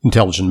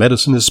Intelligent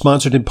Medicine is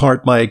sponsored in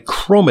part by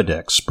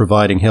Chromadex,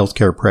 providing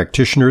healthcare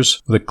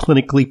practitioners with a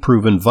clinically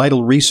proven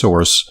vital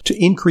resource to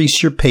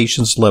increase your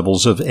patient's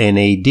levels of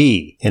NAD.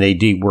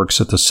 NAD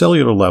works at the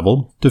cellular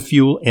level to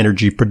fuel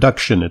energy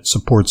production. It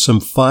supports some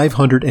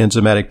 500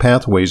 enzymatic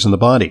pathways in the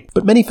body.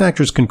 But many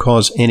factors can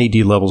cause NAD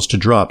levels to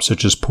drop,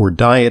 such as poor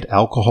diet,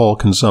 alcohol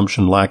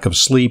consumption, lack of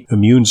sleep,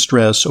 immune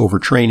stress,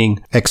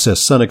 overtraining, excess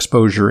sun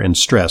exposure, and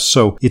stress.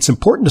 So it's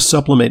important to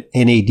supplement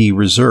NAD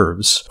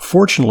reserves.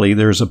 Fortunately,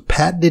 there's a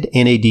patented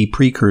NAD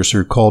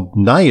precursor called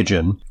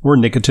Niagen, or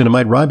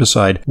nicotinamide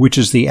riboside, which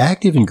is the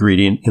active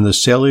ingredient in the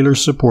cellular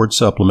support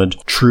supplement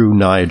True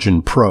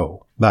Niagen Pro.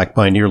 Backed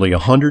by nearly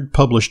 100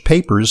 published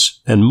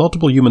papers and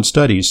multiple human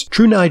studies,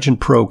 True Niagen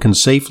Pro can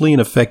safely and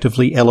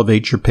effectively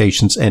elevate your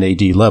patient's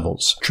NAD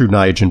levels. True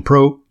Niagen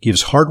Pro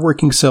gives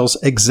hardworking cells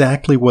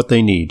exactly what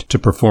they need to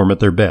perform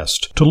at their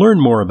best. To learn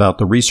more about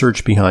the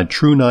research behind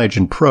True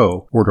Niagen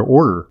Pro, or to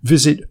order,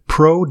 visit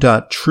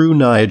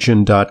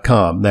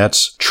pro.trueniagen.com.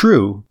 That's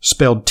true,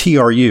 spelled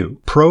T-R-U,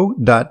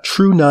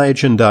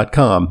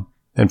 pro.trueniagen.com.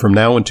 And from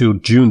now until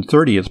June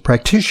 30th,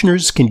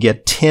 practitioners can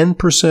get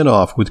 10%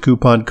 off with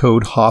coupon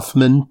code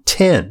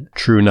Hoffman10.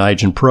 True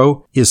Niagen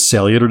Pro is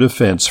cellular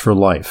defense for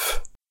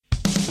life.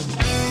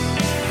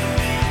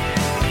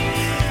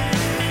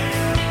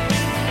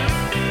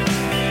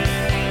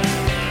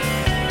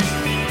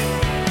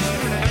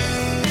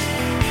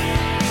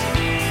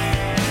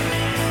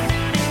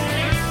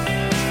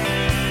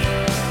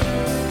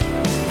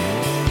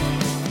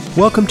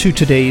 Welcome to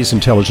today's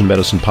Intelligent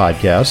Medicine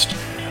podcast.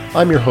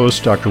 I'm your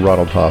host, Dr.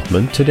 Ronald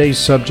Hoffman. Today's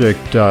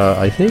subject,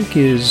 I think,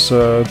 is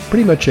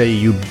pretty much a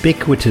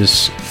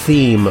ubiquitous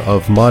theme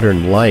of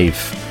modern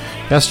life.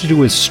 It has to do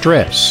with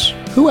stress.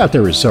 Who out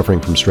there is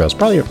suffering from stress?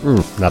 Probably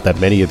not that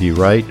many of you,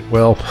 right?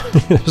 Well,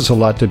 there's a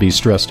lot to be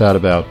stressed out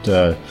about.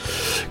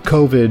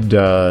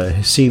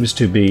 COVID seems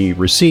to be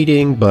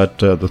receding, but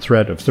the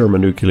threat of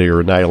thermonuclear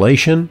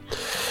annihilation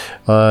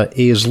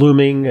is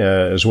looming,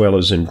 as well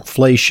as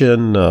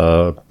inflation,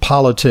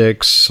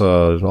 politics,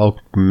 all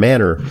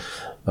manner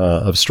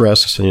of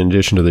stress, in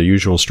addition to the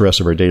usual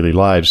stress of our daily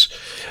lives.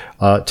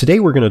 Today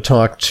we're going to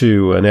talk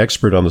to an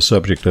expert on the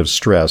subject of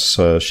stress.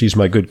 She's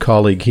my good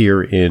colleague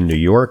here in New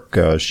York.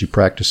 She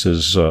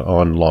practices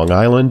on Long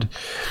Island.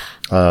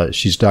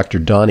 She's Dr.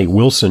 Donnie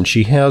Wilson.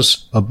 She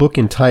has a book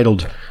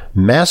entitled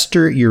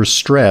Master Your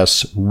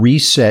Stress,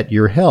 Reset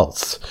Your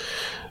Health: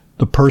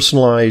 The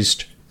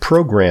Personalized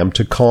Program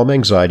to Calm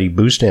Anxiety,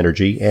 Boost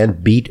Energy,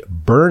 and Beat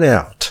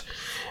Burnout.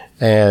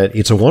 And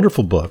it's a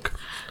wonderful book.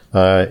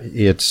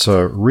 It's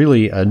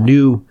really a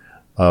new,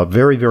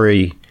 very,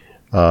 very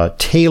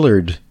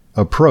tailored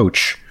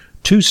approach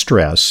to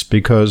stress,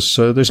 because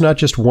there's not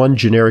just one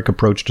generic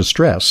approach to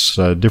stress.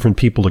 Different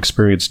people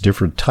experience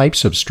different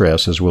types of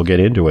stress, as we'll get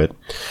into it.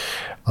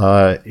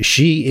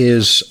 She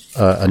is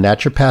a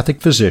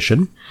naturopathic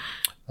physician,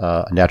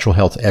 a natural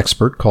health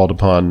expert called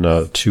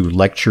upon to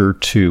lecture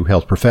to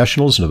health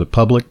professionals and to the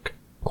public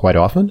quite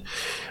often.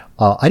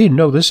 I didn't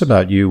know this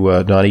about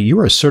you, Donnie. You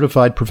are a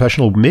certified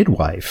professional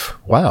midwife.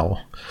 Wow.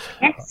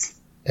 Yes.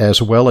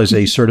 As well as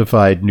a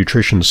certified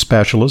nutrition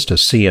specialist, a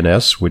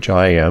CNS, which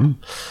I am.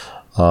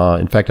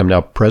 In fact, I'm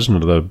now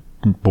president of the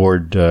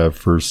board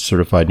for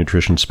certified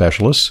nutrition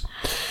specialists.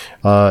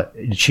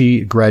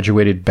 She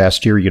graduated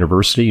Bastyr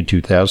University in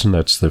 2000.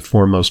 That's the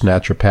foremost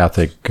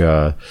naturopathic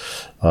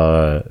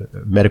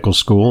medical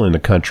school in the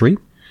country.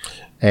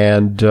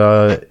 And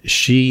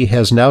she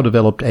has now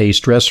developed a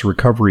stress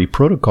recovery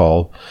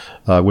protocol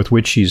with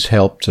which she's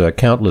helped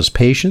countless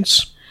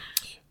patients.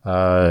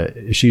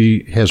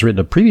 She has written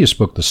a previous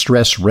book, The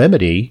Stress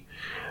Remedy,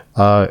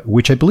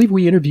 which I believe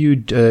we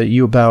interviewed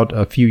you about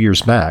a few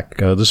years back.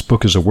 This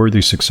book is a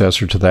worthy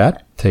successor to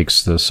that,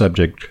 takes the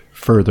subject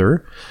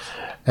further.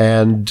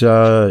 And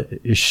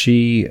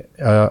she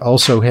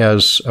also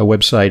has a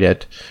website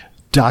at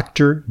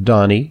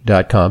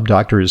drdonnie.com.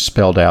 Doctor is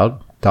spelled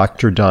out.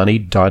 Dr. Donnie.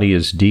 Donnie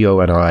is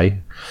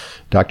D-O-N-I.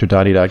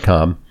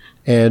 drdonnie.com.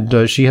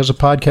 And she has a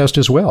podcast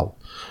as well.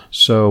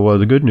 So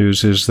the good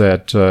news is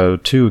that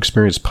two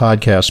experienced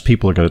podcast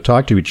people are going to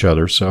talk to each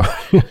other, so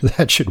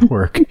that should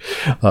work.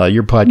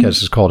 Your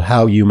podcast is called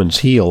How Humans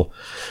Heal.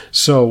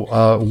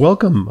 So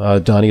welcome,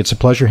 Donnie. It's a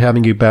pleasure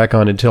having you back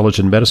on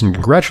Intelligent Medicine.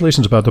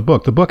 Congratulations about the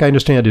book. The book, I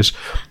understand, is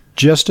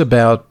just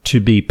about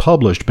to be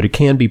published, but it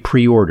can be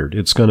pre-ordered.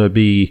 It's going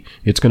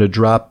to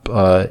drop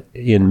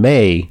in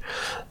May,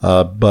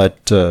 but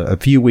a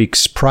few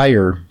weeks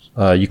prior,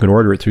 you can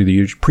order it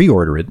through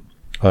pre-order it.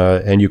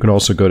 And you can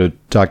also go to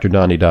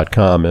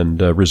drdonnie.com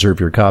and reserve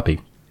your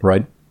copy,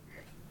 right?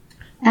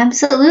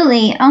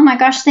 Absolutely. Oh my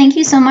gosh, thank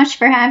you so much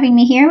for having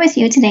me here with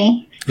you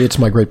today. It's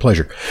my great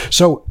pleasure.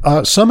 So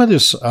some of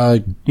this,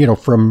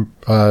 from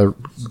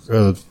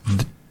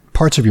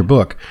parts of your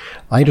book,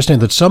 I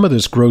understand that some of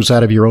this grows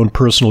out of your own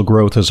personal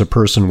growth as a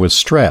person with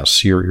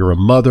stress. You're a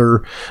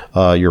mother,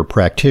 you're a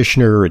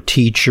practitioner, a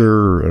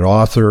teacher, an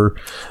author.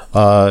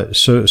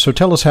 So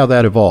tell us how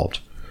that evolved.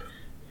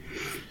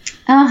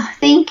 Oh,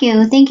 thank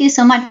you. Thank you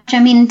so much.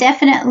 I mean,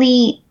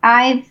 definitely,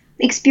 I've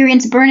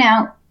experienced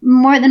burnout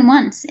more than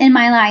once in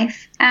my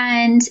life.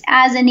 And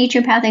as a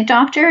naturopathic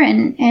doctor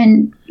and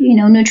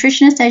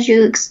nutritionist, as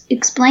you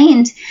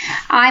explained,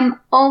 I'm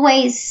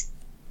always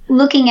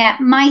looking at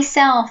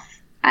myself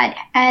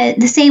at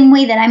the same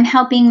way that I'm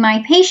helping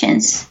my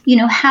patients.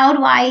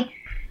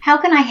 How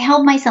can I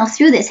help myself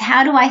through this?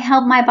 How do I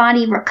help my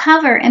body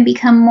recover and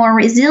become more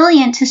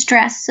resilient to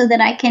stress so that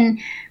I can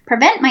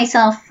prevent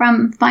myself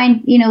from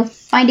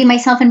finding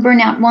myself in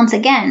burnout once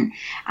again?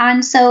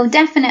 And so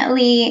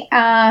definitely,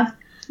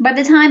 by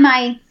the time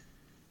I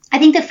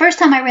think the first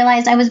time I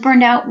realized I was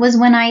burned out was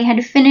when I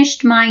had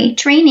finished my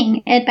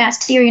training at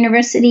Bastyr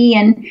University,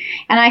 and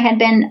I had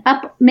been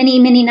up many,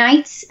 many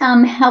nights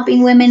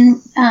helping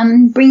women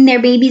bring their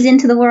babies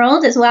into the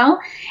world as well.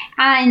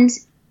 And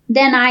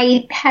then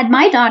I had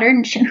my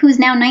daughter, who's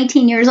now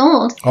 19 years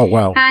old. Oh,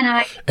 wow.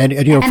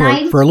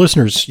 For our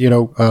listeners,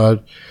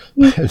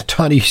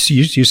 Tani,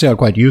 you sound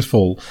quite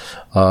youthful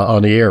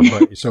on the air,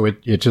 but so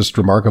it's just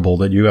remarkable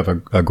that you have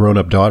a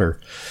grown-up daughter.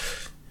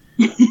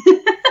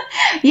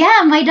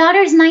 Yeah, my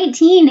daughter's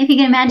 19, if you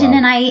can imagine. Wow.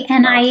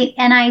 And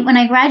I when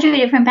I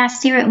graduated from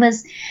Bastyr, it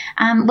was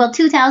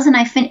 2000.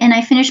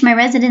 I finished my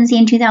residency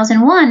in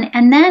 2001,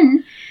 and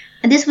then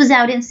this was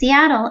out in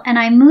Seattle, and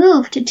I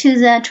moved to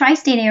the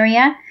tri-state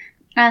area,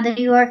 the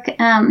New York,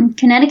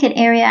 Connecticut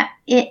area,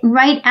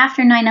 right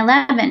after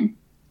 9/11,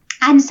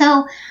 and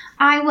so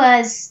I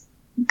was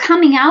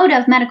coming out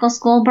of medical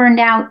school burned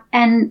out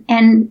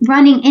and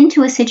running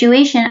into a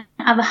situation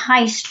of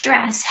high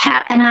stress.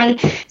 And I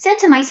said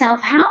to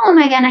myself, how am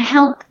I going to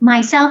help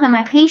myself and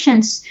my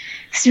patients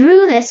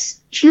through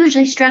this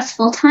hugely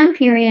stressful time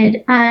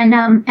period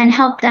and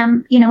help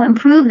them,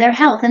 improve their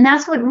health? And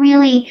that's what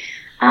really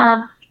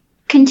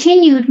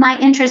continued my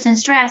interest in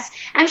stress.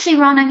 Actually,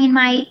 Ron,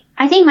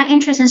 I think my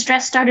interest in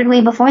stress started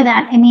way before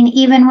that.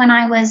 Even when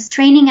I was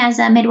training as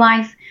a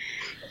midwife,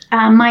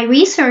 my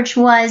research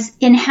was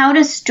in how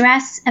does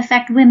stress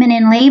affect women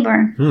in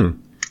labor.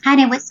 And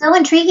it was so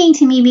intriguing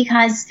to me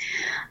because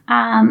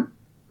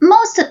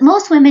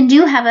most women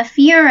do have a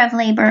fear of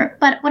labor.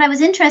 But what I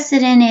was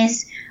interested in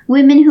is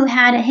women who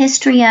had a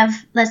history of,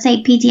 let's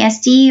say,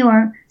 PTSD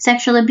or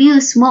sexual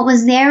abuse. What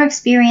was their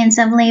experience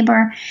of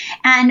labor?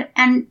 And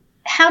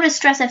how does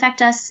stress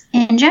affect us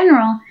in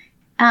general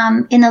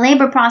in the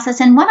labor process?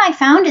 And what I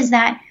found is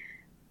that,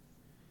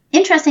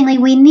 interestingly,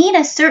 we need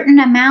a certain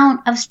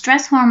amount of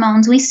stress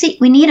hormones. We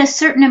need a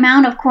certain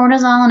amount of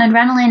cortisol and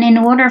adrenaline in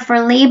order for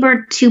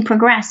labor to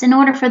progress, in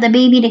order for the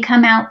baby to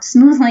come out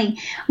smoothly.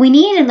 We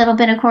need a little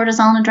bit of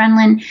cortisol and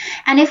adrenaline.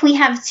 And if we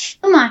have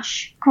too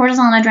much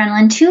cortisol and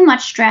adrenaline, too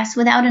much stress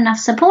without enough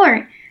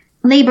support,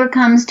 labor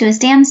comes to a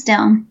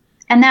standstill.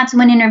 And that's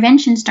when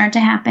interventions start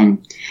to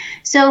happen.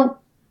 So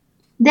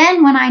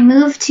then when I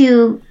moved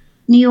to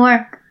New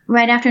York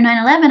right after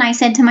 9/11, I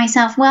said to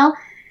myself, well,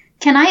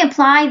 can I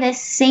apply this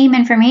same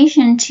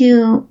information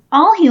to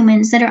all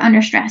humans that are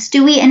under stress?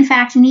 Do we, in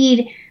fact,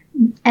 need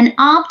an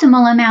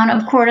optimal amount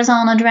of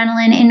cortisol and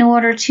adrenaline in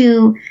order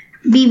to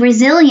be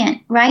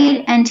resilient,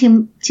 right? And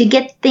to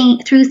get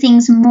through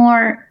things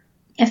more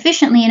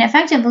efficiently and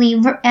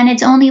effectively. And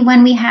it's only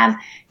when we have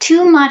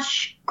too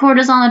much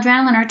cortisol and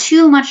adrenaline or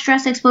too much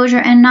stress exposure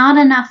and not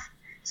enough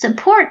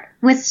support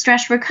with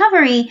stress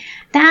recovery,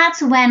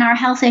 that's when our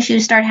health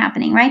issues start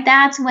happening, right?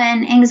 That's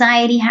when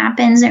anxiety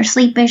happens, or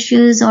sleep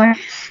issues, or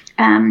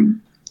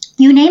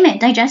you name it,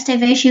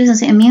 digestive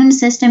issues, immune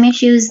system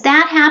issues.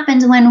 That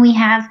happens when we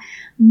have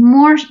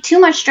too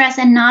much stress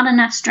and not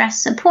enough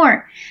stress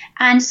support.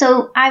 And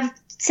so I've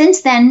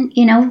since then,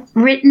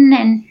 written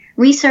and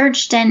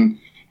researched and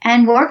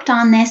worked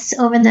on this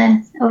over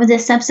the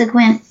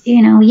subsequent,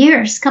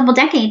 years, couple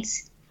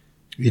decades.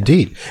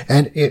 Indeed.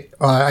 And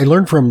I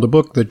learned from the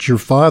book that your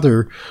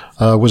father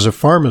was a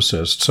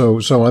pharmacist. So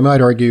I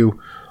might argue,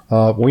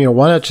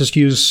 why not just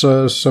use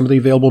some of the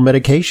available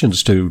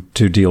medications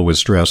to deal with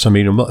stress?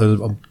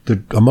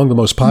 Among the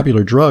most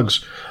popular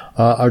drugs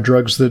are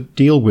drugs that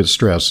deal with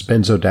stress,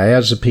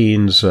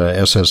 benzodiazepines,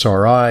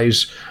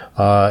 SSRIs,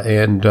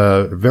 and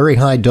very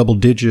high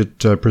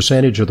double-digit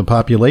percentage of the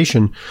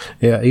population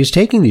is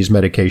taking these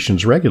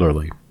medications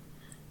regularly.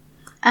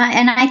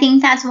 And I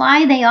think that's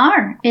why they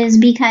is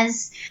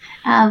because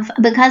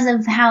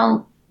of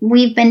how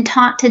we've been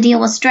taught to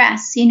deal with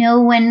stress.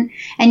 When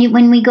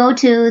we go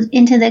into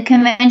the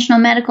conventional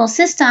medical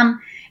system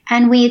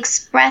and we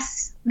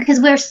express, because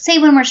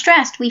when we're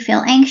stressed, we feel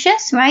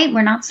anxious, right?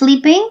 We're not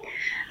sleeping.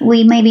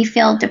 We maybe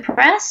feel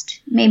depressed.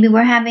 Maybe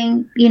we're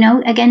having,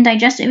 again,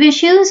 digestive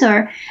issues,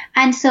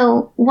 and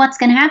so what's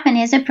going to happen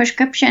is a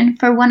prescription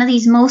for one of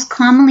these most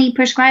commonly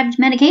prescribed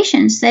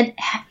medications that,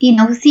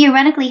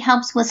 theoretically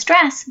helps with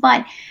stress,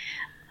 but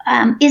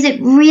is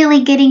it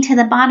really getting to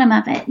the bottom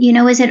of it?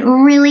 Is it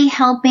really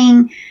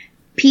helping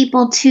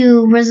people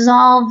to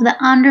resolve the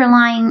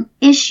underlying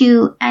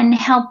issue and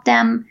help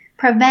them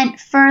prevent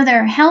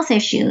further health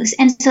issues?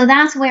 And so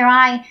that's where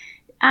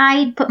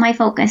I put my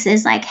focus,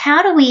 is like,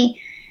 how do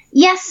we...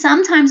 Yes,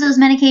 sometimes those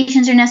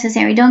medications are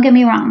necessary. Don't get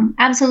me wrong.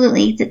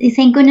 Absolutely.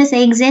 Thank goodness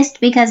they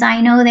exist, because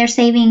I know they're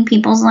saving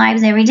people's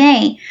lives every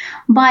day.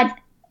 But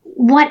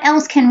what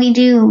else can we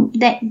do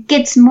that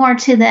gets more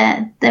to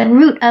the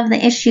root of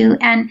the issue?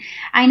 And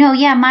I know,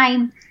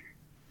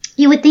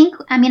 you would think,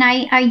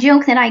 I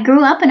joke that I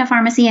grew up in a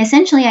pharmacy.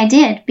 Essentially, I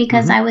did,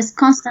 because I was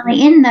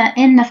constantly in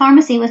the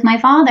pharmacy with my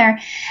father.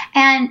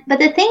 But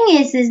the thing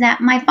is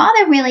that my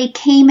father really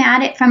came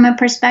at it from a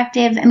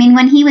perspective.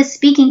 When he was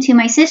speaking to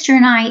my sister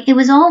and I, it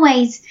was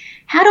always,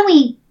 how can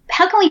we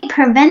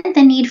prevent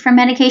the need for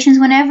medications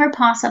whenever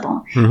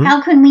possible?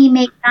 How can we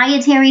make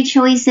dietary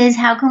choices?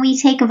 How can we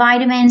take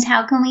vitamins?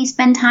 How can we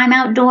spend time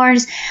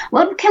outdoors?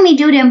 What can we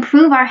do to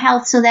improve our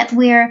health so that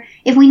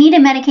if we need a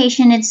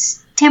medication,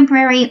 it's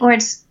temporary, or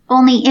it's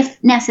only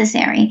if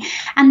necessary?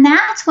 And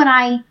that's what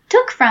I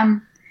took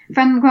from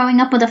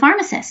growing up with a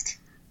pharmacist,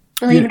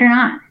 believe it or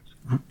not.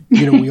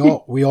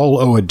 We all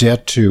owe a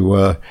debt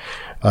to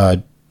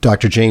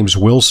Dr. James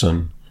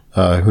Wilson,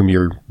 whom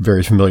you're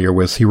very familiar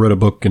with. He wrote a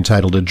book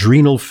entitled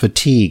Adrenal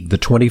Fatigue, the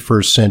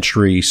 21st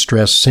Century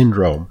Stress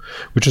Syndrome,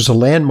 which is a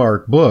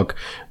landmark book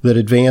that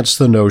advanced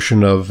the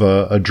notion of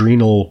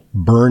adrenal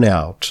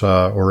burnout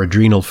or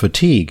adrenal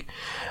fatigue.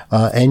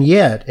 And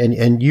yet,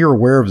 and you're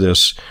aware of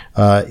this,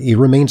 it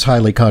remains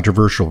highly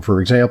controversial. For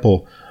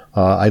example,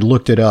 I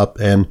looked it up,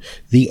 and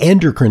the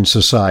Endocrine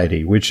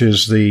Society, which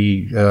is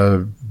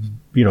the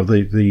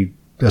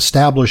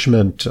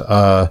establishment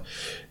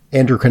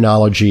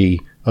endocrinology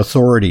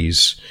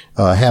authorities,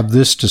 have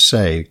this to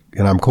say,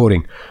 and I'm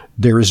quoting,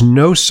 "There is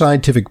no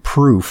scientific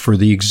proof for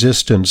the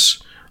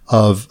existence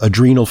of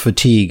adrenal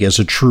fatigue as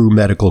a true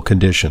medical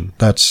condition."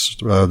 That's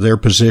their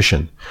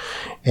position.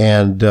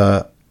 And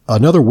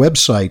another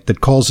website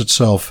that calls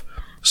itself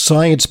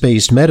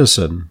Science-Based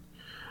Medicine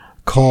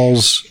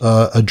calls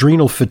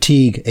adrenal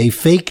fatigue a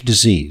fake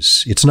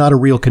disease. It's not a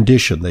real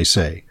condition, they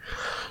say.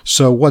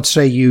 So what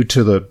say you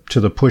to the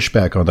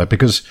pushback on that?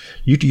 Because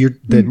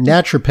the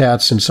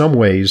naturopaths in some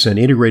ways and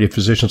integrative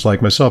physicians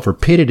like myself are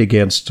pitted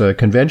against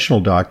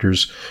conventional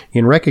doctors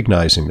in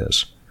recognizing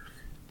this.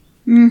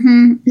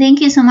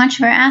 Thank you so much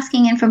for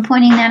asking and for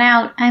pointing that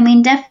out.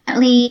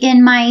 Definitely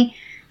in my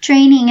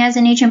training as a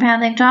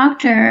naturopathic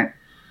doctor,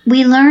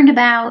 we learned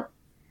about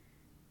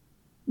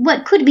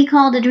what could be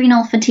called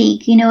adrenal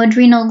fatigue.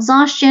 Adrenal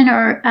exhaustion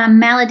or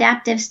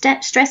maladaptive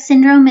stress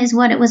syndrome is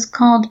what it was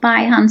called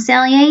by Hans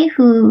Selye,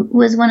 who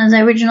was one of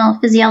the original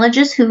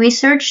physiologists who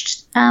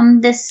researched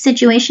this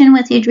situation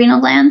with the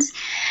adrenal glands.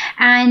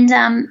 And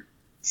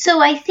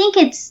so I think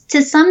it's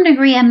to some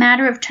degree a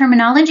matter of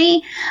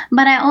terminology,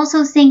 but I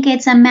also think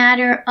it's a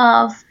matter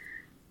of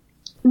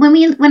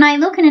when I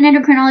look in an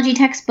endocrinology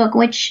textbook,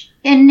 which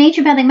in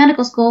naturopathic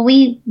medical school,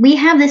 we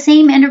have the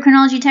same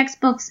endocrinology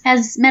textbooks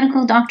as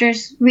medical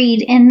doctors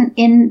read in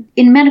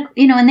medical,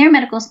 in their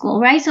medical school,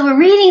 right? So we're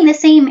reading the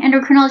same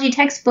endocrinology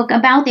textbook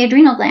about the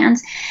adrenal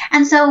glands.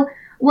 And so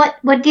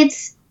what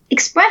gets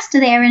expressed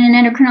there in an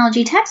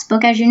endocrinology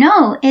textbook, as you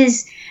know,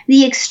 is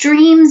the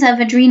extremes of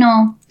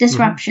adrenal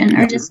disruption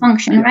or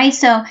dysfunction, right?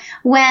 So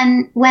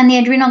when the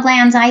adrenal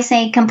glands, I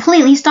say,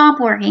 completely stop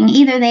working,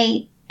 either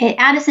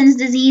Addison's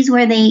disease,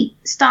 where they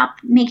stop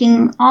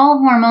making all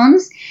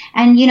hormones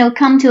and,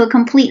 come to a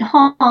complete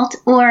halt,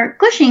 or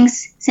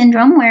Cushing's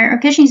syndrome, or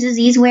Cushing's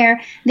disease,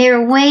 where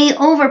they're way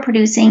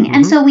overproducing.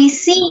 And so we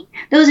see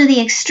those are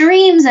the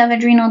extremes of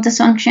adrenal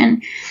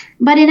dysfunction.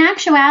 But in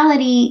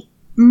actuality,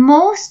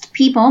 most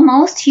people,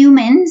 most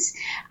humans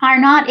are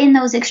not in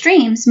those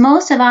extremes.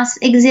 Most of us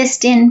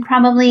exist in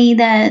probably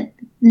the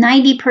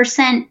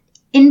 90%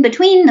 in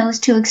between those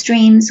two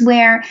extremes,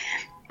 where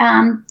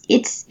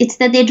it's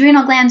that the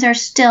adrenal glands are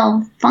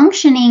still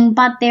functioning,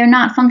 but they're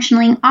not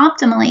functioning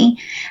optimally.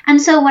 And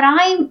so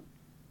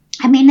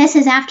this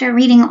is after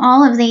reading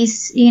all of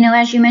these,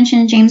 as you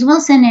mentioned, James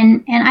Wilson,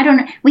 and I don't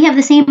know, we have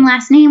the same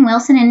last name,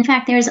 Wilson. And in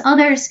fact, there's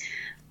others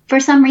for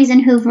some reason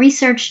who've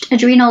researched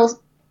adrenal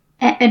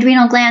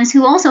glands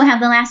who also have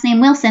the last name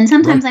Wilson.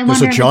 Sometimes I wonder.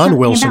 There's a John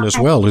Wilson as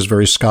well, who's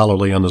very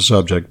scholarly on the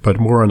subject, but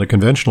more on the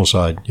conventional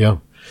side. Yeah.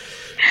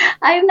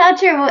 I'm not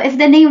sure if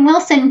the name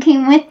Wilson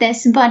came with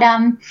this, but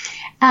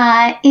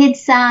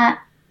it's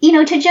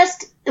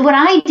what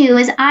I do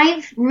is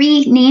I've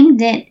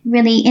renamed it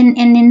really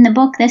in the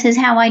book. This is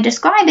how I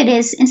describe it: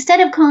 is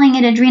instead of calling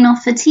it adrenal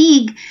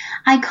fatigue,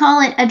 I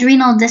call it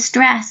adrenal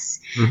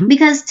distress,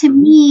 because to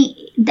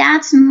me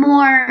that's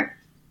more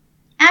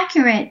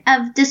accurate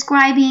of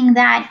describing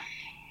that.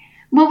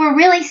 What we're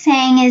really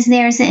saying is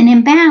there's an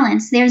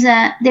imbalance. There's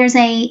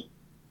a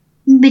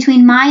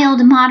between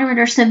mild, moderate,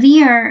 or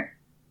severe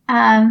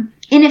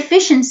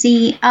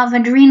inefficiency of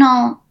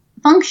adrenal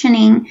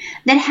functioning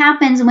that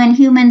happens when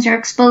humans are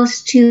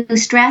exposed to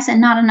stress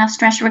and not enough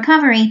stress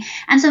recovery.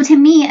 And so to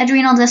me,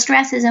 adrenal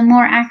distress is a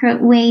more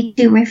accurate way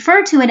to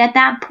refer to it at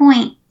that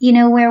point,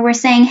 where we're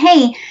saying,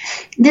 hey,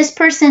 this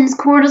person's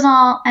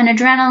cortisol and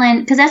adrenaline,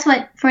 because that's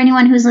what, for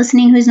anyone who's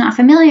listening who's not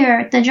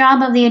familiar, the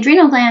job of the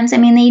adrenal glands,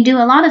 they do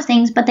a lot of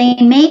things, but they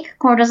make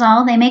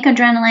cortisol, they make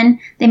adrenaline,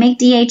 they make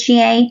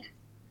DHEA,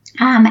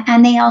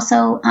 and they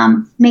also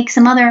make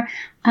some other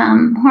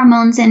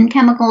hormones and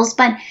chemicals.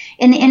 But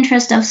in the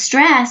interest of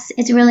stress,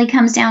 it really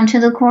comes down to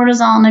the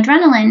cortisol and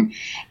adrenaline.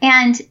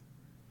 And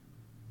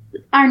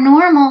our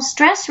normal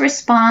stress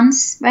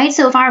response, right?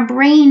 So if our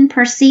brain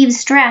perceives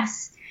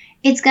stress,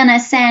 it's going to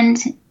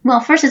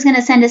first it's going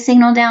to send a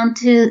signal down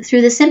through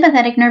the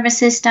sympathetic nervous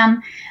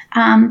system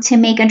to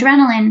make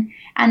adrenaline.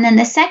 And then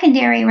the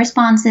secondary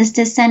response is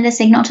to send a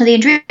signal to the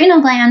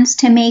adrenal glands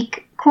to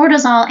make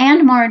cortisol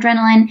and more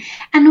adrenaline.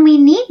 And we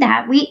need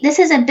that. This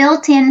is a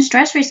built-in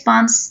stress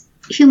response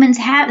humans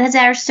have. That's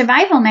our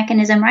survival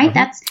mechanism, right?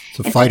 It's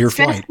a fight or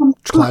flight.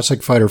 It's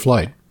classic fight or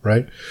flight,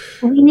 right?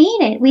 We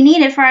need it. We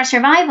need it for our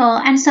survival.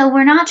 And so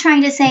we're not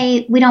trying to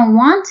say we don't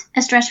want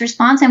a stress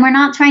response, and we're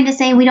not trying to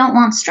say we don't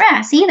want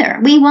stress either.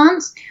 We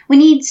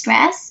need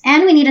stress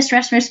and we need a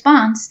stress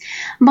response.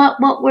 But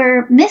what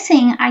we're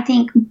missing, I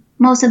think,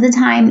 most of the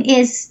time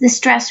is the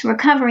stress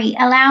recovery,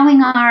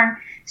 allowing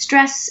our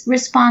stress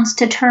response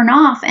to turn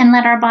off and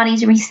let our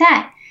bodies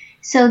reset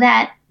so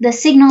that the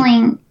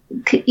signaling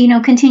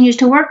continues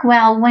to work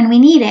well when we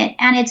need it.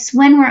 And it's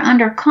when we're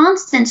under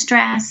constant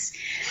stress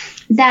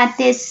that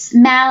this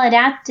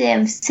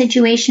maladaptive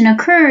situation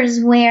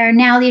occurs, where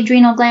now the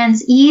adrenal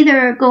glands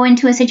either go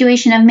into a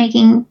situation of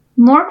making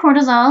more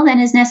cortisol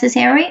than is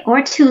necessary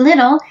or too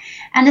little,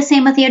 and the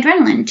same with the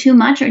adrenaline, too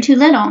much or too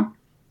little.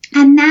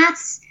 And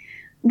that's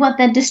what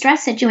the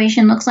distress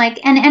situation looks like.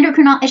 And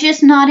it's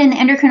just not in the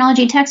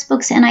endocrinology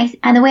textbooks. And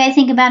the way I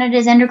think about it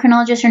is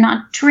endocrinologists are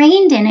not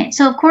trained in it.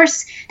 So of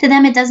course, to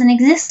them, it doesn't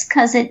exist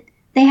because they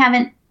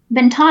haven't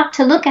been taught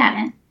to look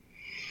at it.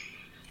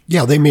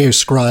 Yeah, they may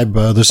ascribe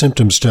the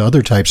symptoms to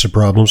other types of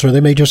problems, or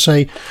they may just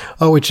say,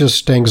 oh, it's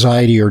just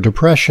anxiety or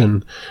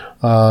depression,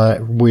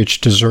 which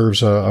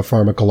deserves a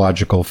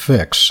pharmacological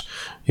fix.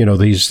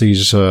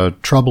 These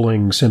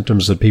troubling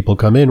symptoms that people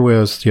come in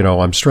with,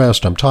 I'm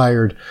stressed, I'm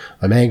tired,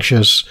 I'm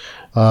anxious.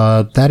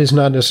 That is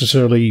not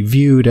necessarily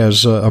viewed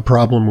as a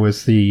problem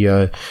with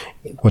the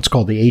what's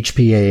called the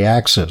HPA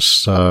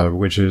axis,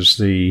 which is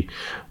the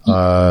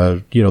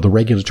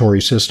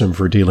regulatory system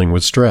for dealing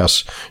with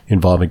stress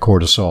involving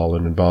cortisol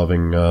and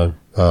involving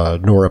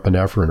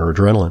norepinephrine or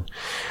adrenaline.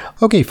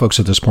 Okay, folks,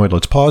 at this point,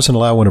 let's pause and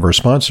allow one of our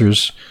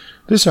sponsors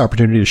this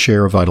opportunity to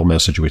share a vital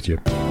message with you.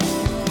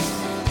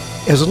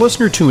 As a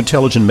listener to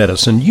Intelligent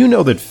Medicine, you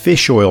know that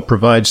fish oil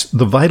provides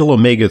the vital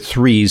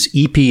omega-3s,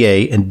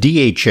 EPA, and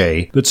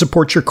DHA that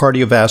support your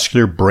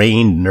cardiovascular,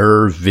 brain,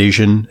 nerve,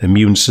 vision,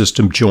 immune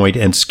system, joint,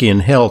 and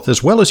skin health,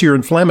 as well as your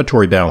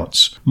inflammatory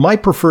balance. My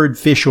preferred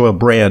fish oil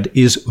brand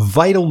is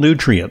Vital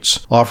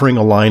Nutrients, offering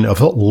a line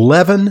of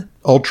 11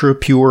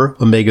 ultra-pure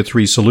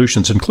omega-3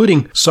 solutions,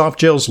 including soft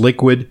gels,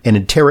 liquid, and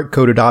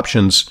enteric-coated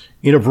options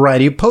in a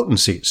variety of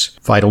potencies.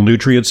 Vital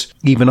Nutrients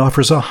even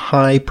offers a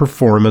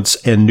high-performance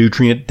and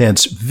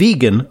nutrient-dense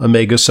vegan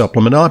omega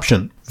supplement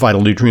option.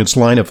 Vital Nutrients'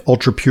 line of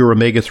ultra-pure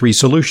omega-3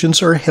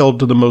 solutions are held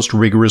to the most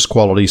rigorous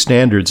quality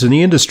standards in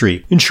the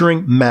industry,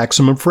 ensuring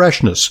maximum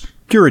freshness,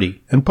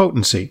 purity, and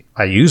potency.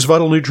 I use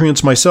Vital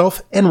Nutrients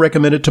myself and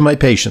recommend it to my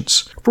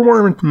patients. For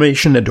more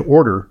information and to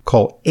order,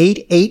 call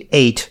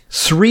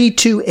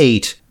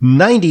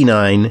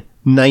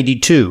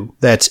 888-328-9992.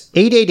 That's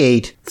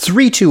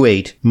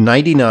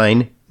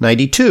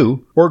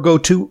 888-328-9992, or go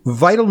to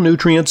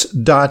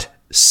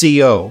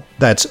vitalnutrients.co.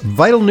 That's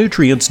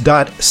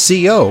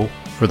vitalnutrients.co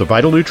for the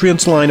Vital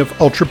Nutrients line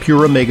of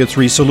ultra-pure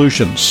omega-3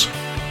 solutions.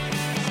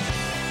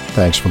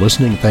 Thanks for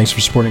listening. Thanks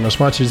for supporting our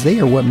sponsors. They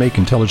are what make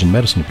Intelligent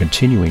Medicine a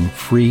continuing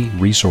free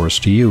resource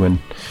to you. And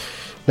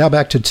now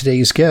back to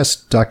today's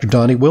guest, Dr.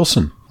 Donnie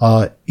Wilson.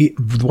 One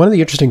of the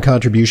interesting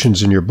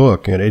contributions in your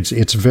book, and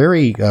it's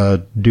very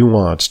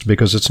nuanced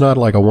because it's not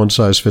like a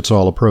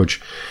one-size-fits-all approach,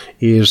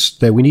 is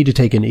that we need to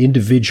take an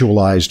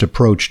individualized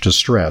approach to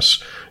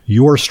stress.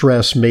 Your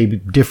stress may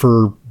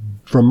differ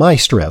from my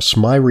stress.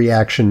 My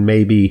reaction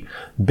may be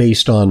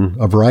based on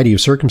a variety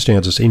of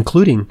circumstances,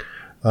 including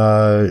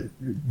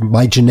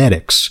my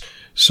genetics.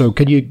 So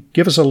could you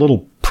give us a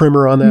little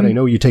primer on that? Mm-hmm. I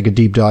know you take a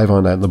deep dive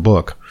on that in the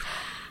book.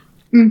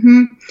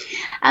 Mm-hmm.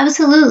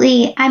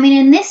 Absolutely. I mean,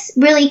 and this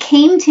really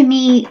came to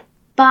me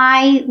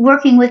by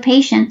working with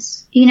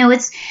patients.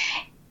 It's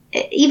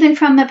even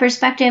from the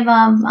perspective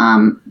of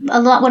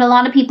what a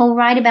lot of people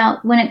write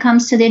about when it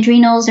comes to the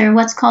adrenals, or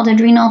what's called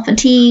adrenal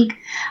fatigue.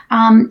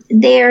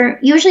 They're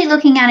usually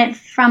looking at it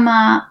from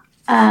a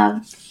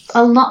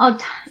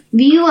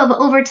view of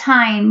over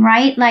time,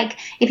 right? Like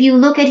if you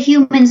look at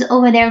humans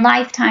over their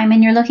lifetime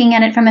and you're looking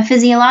at it from a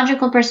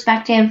physiological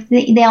perspective,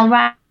 they'll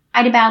write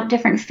about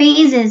different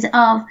phases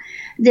of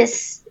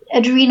this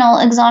adrenal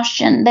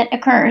exhaustion that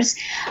occurs.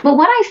 But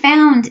what I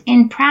found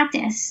in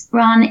practice,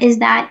 Ron, is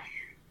that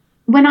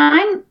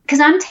because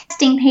I'm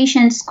testing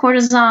patients'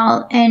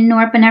 cortisol and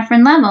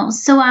norepinephrine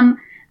levels, so I'm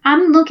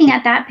looking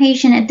at that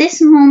patient at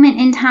this moment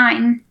in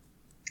time,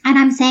 and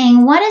I'm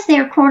saying, what is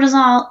their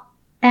cortisol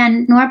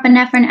and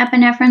norepinephrine,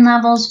 epinephrine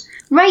levels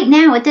right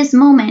now at this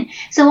moment?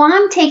 So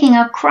I'm taking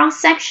a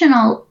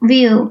cross-sectional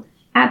view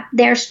at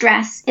their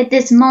stress at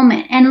this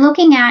moment and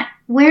looking at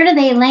where do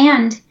they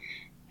land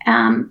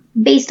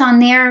based on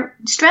their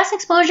stress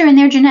exposure and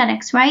their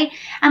genetics, right?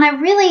 And I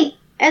really,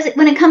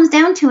 when it comes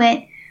down to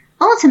it,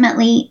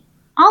 ultimately,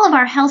 all of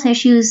our health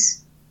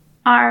issues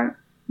are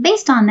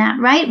based on that,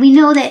 right? We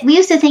know that we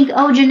used to think,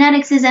 oh,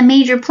 genetics is a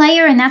major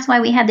player, and that's why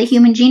we had the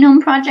Human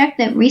Genome Project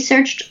that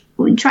researched,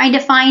 trying to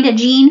find a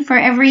gene for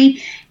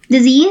every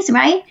disease,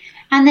 right?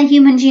 And the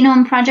Human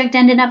Genome Project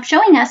ended up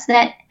showing us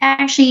that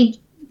actually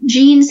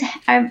genes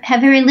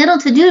have very little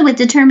to do with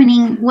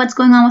determining what's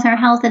going on with our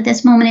health at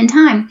this moment in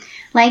time.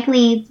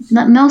 Likely,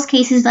 in most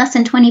cases, less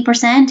than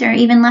 20% or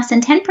even less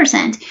than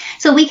 10%.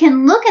 So we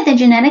can look at the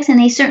genetics, and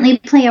they certainly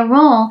play a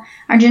role.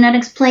 Our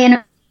genetics play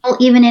a role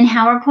even in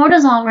how our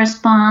cortisol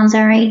responds,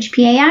 our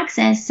HPA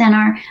axis, and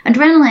our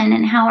adrenaline,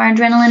 and how our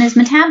adrenaline is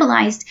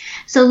metabolized.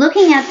 So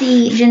looking at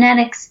the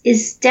genetics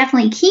is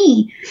definitely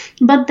key.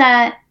 But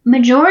the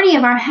majority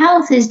of our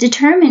health is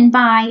determined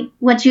by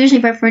what's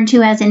usually referred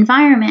to as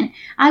environment.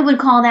 I would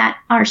call that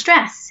our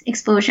stress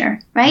exposure,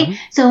 right? Mm-hmm.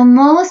 So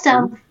most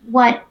of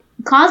what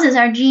causes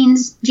our gene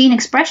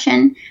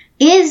expression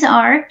is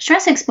our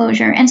stress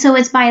exposure. And so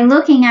it's by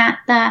looking at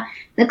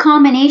the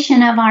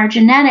combination of our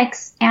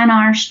genetics and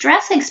our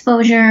stress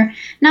exposure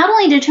not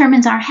only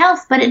determines our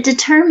health, but it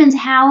determines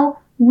how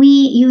we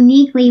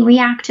uniquely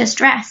react to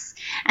stress.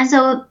 And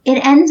so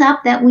it ends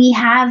up that we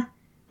have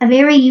a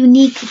very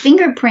unique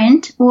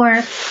fingerprint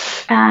or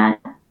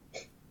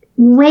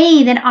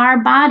way that our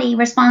body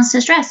responds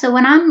to stress. So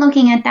when I'm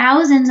looking at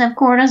thousands of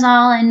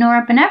cortisol and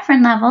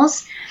norepinephrine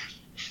levels,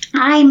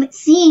 I'm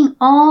seeing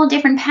all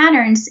different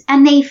patterns,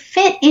 and they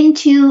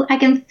I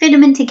can fit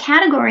them into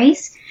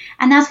categories.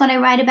 And that's what I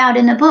write about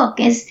in the book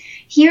is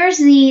here's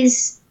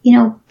these,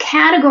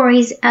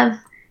 categories of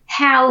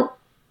how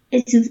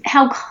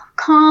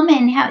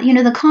common,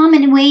 the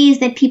common ways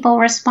that people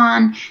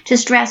respond to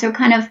stress, or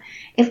kind of,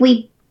 if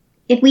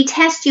we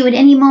test you at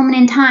any moment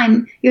in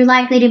time, you're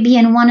likely to be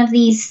in one of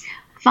these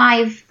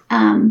 5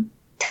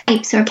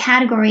 types or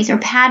categories or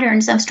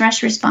patterns of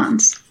stress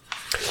response.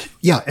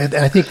 Yeah, and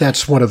I think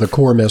that's one of the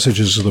core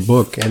messages of the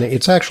book. And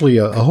it's actually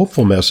a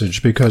hopeful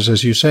message because,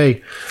 as you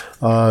say,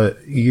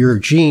 your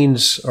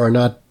genes are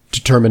not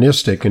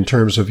deterministic in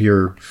terms of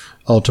your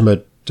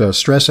ultimate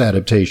stress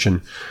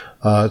adaptation.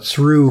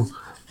 Through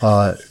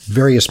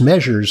various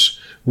measures,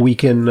 we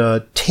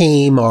can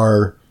tame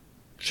our,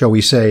 shall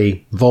we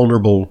say,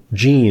 vulnerable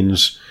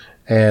genes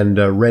and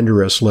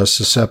render us less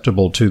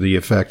susceptible to the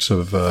effects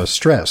of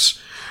stress.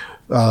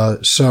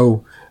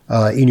 So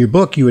in your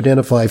book, you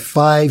identify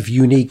 5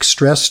 unique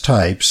stress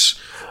types.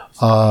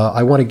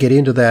 I want to get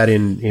into that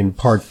in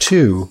part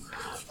 2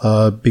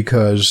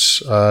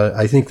 because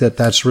I think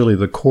that's really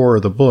the core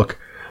of the book.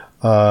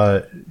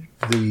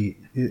 The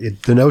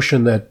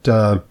notion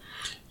that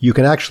you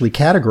can actually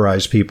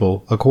categorize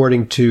people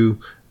according to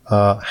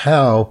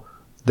how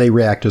they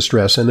react to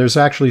stress. And there's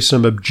actually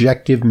some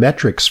objective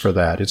metrics for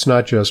that. It's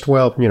not just,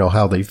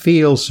 how they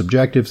feel,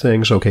 subjective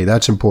things. Okay,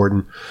 that's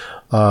important.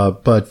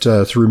 But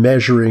through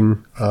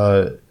measuring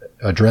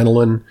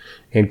adrenaline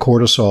and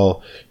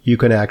cortisol, you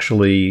can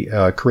actually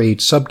create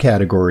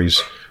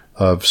subcategories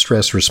of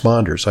stress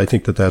responders. I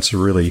think that's a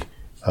really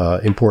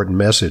important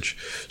message.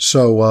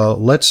 So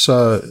let's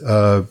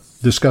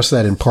discuss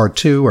that in part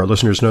 2. Our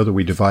listeners know that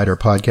we divide our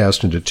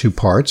podcast into 2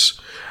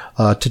 parts.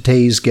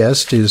 Today's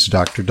guest is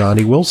Dr.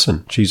 Donnie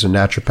Wilson. She's a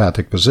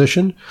naturopathic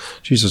physician.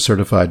 She's a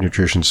certified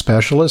nutrition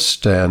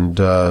specialist,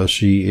 and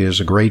she is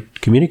a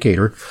great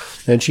communicator.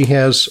 And she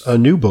has a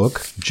new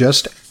book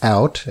just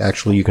out.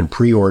 Actually, you can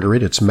pre-order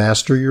it. It's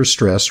Master Your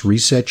Stress,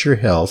 Reset Your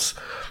Health,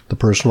 the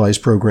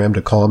personalized program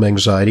to calm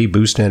anxiety,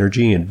 boost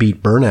energy, and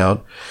beat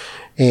burnout.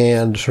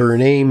 And her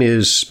name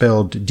is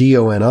spelled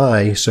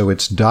D-O-N-I, so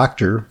it's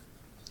doctor,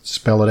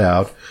 spell it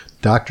out,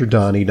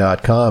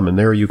 drdonnie.com, and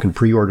there you can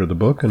pre-order the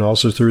book, and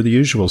also through the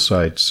usual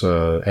sites,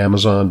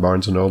 Amazon,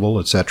 Barnes & Noble,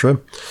 etc.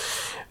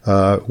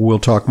 We'll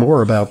talk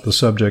more about the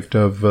subject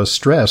of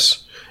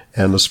stress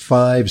and the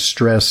 5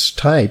 stress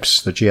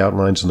types that she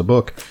outlines in the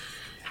book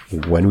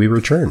when we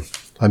return.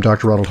 I'm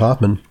Dr. Ronald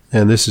Hoffman,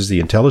 and this is the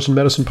Intelligent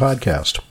Medicine Podcast.